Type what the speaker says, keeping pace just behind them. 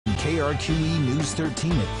KRQE News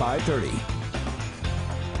 13 at 5:30.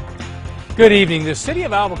 Good evening. The city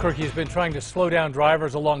of Albuquerque has been trying to slow down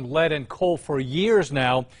drivers along lead and coal for years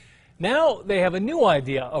now. Now they have a new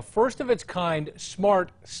idea, a first-of-its-kind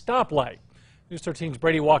smart stoplight. News 13's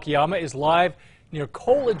Brady Wakayama is live near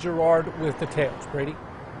Cole and Girard with details. Brady?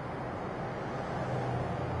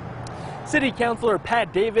 City Councilor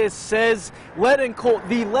Pat Davis says the lead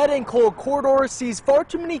and coal corridor sees far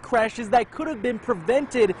too many crashes that could have been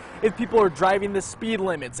prevented if people are driving the speed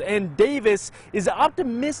limits. And Davis is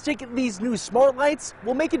optimistic these new smart lights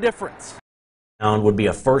will make a difference. Would be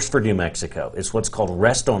a first for New Mexico. It's what's called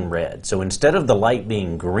rest on red. So instead of the light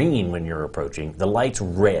being green when you're approaching, the light's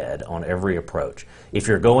red on every approach. If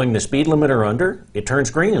you're going the speed limit or under, it turns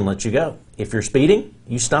green and lets you go. If you're speeding,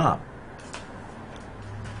 you stop.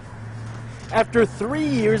 After 3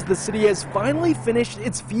 years, the city has finally finished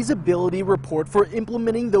its feasibility report for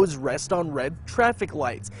implementing those rest on red traffic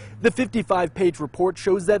lights. The 55-page report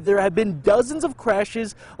shows that there have been dozens of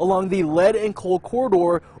crashes along the lead and coal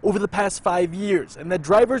corridor over the past 5 years, and that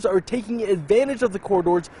drivers are taking advantage of the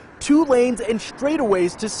corridor's 2 lanes and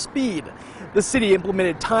straightaways to speed. The city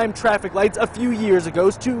implemented timed traffic lights a few years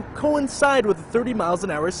ago to coincide with a 30 miles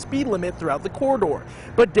an hour speed limit throughout the corridor.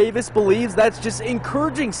 But Davis believes that's just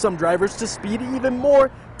encouraging some drivers to speed even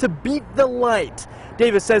more to beat the light.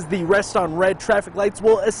 Davis says the rest on red traffic lights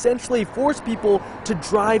will essentially force people to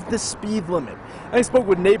drive the speed limit. I spoke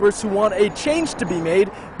with neighbors who want a change to be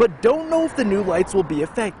made, but don't know if the new lights will be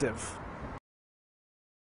effective.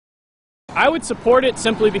 I would support it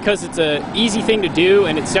simply because it's an easy thing to do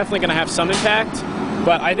and it's definitely going to have some impact,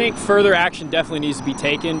 but I think further action definitely needs to be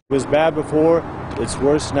taken. It was bad before, it's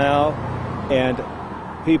worse now, and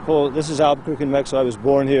people, this is Albuquerque, New Mexico, I was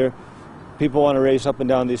born here. People want to race up and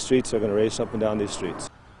down these streets, they're going to race up and down these streets.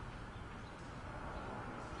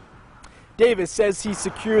 Davis says he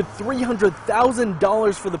secured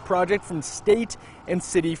 $300,000 for the project from state and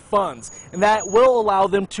city funds, and that will allow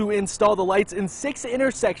them to install the lights in 6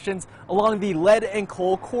 intersections along the lead and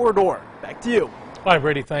coal corridor. Back to you. All right,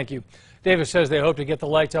 Brady, thank you. Davis says they hope to get the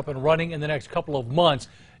lights up and running in the next couple of months.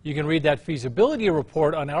 You can read that feasibility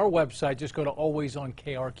report on our website. Just go to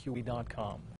alwaysonkrqe.com.